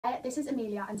Hi, this is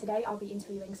Emilia, and today I'll be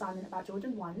interviewing Simon about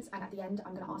Jordan 1s, and at the end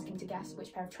I'm going to ask him to guess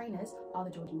which pair of trainers are the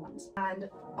Jordan 1s. And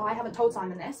I haven't told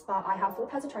Simon this, but I have 4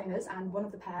 pairs of trainers, and one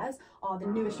of the pairs are the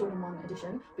newest Jordan 1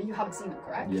 edition, but you haven't seen them,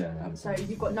 correct? Yeah, I haven't seen So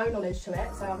you've got no knowledge to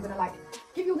it, so I'm going to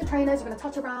give you all the trainers, you're going to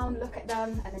touch around, look at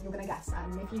them, and then you're going to guess.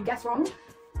 And if you guess wrong,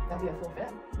 there'll be a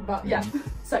forfeit. But yeah,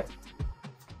 so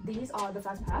these are the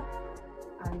first pair,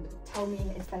 and tell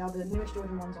me if they are the newest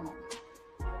Jordan 1s or not.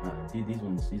 These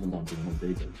ones aren't Jordan 1s,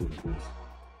 they're Jordan 4s.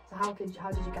 So how did you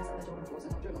guess that they're Jordan 4s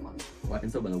and not Jordan 1s? Well, I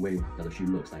can tell by the way that the shoe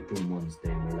looks. Like Jordan 1s, they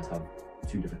more or less have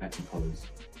 2 different accent colours,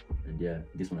 and yeah,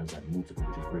 this one has like multiple,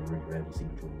 which is really, really rarely seen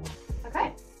on Jordan 1s.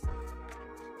 Okay.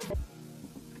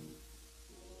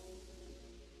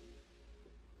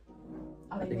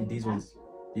 I think these ones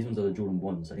are the Jordan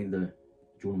 1s. I think the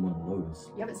Jordan 1 lows.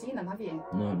 You haven't seen them, have you?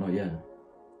 No, not yet.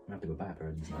 I have to go buy a pair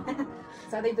of these now.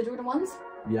 So are they the Jordan 1s?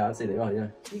 Yeah, I'd say they are, yeah.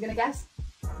 You gonna guess?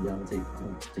 Yeah, I'll take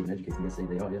an educated guess, say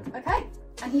they are, yeah. Okay,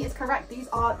 and he is correct. These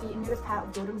are the newest pair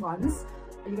of Jordan 1s.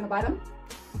 Are you gonna buy them?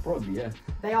 Probably, yeah.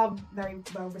 They are very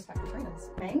well respected trainers.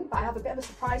 But I have a bit of a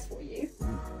surprise for you.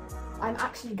 I'm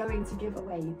actually going to give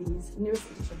away these newest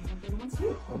editions of Jordan 1s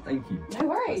too. Oh, thank you. No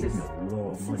worries. That saves me a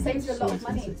lot of money. It saves you a lot of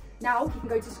money. Expensive. Now you can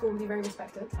go to school and be very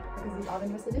respected because these are the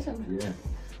newest edition. Yeah.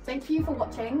 Thank you for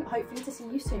watching. Hopefully to see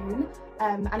you soon.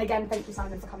 And again, thank you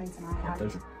Simon for coming tonight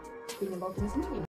and being involved in this interview.